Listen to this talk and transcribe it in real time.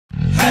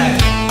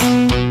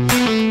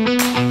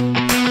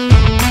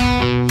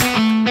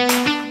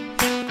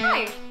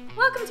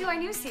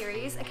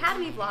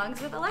Academy Vlogs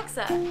with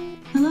Alexa.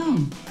 Hello.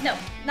 No,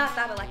 not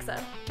that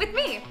Alexa. With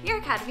me, your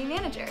Academy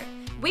Manager.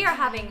 We are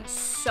having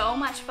so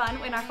much fun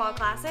in our fall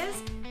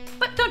classes,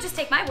 but don't just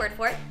take my word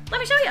for it. Let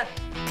me show you.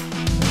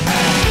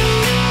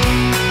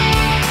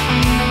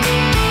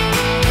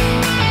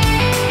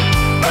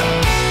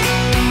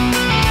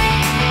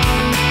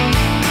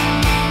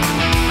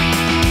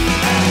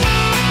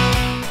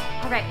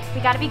 All right,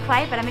 we gotta be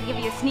quiet, but I'm gonna give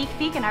you a sneak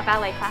peek in our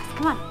ballet class.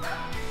 Come on.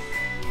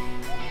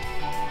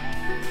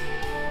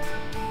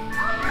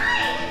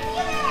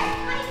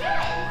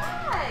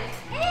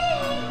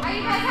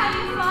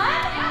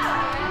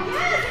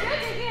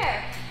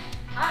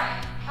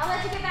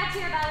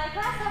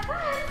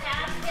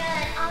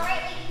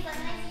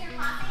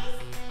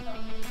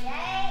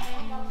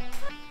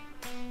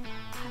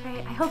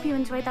 I hope you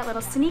enjoyed that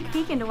little sneak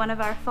peek into one of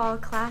our fall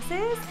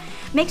classes.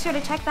 Make sure to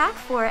check back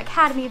for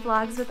Academy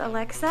Vlogs with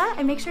Alexa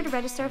and make sure to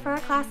register for our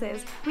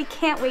classes. We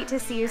can't wait to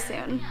see you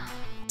soon.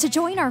 To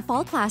join our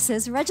fall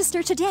classes,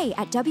 register today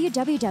at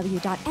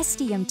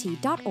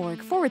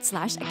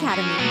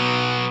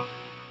www.sdmt.org/academy.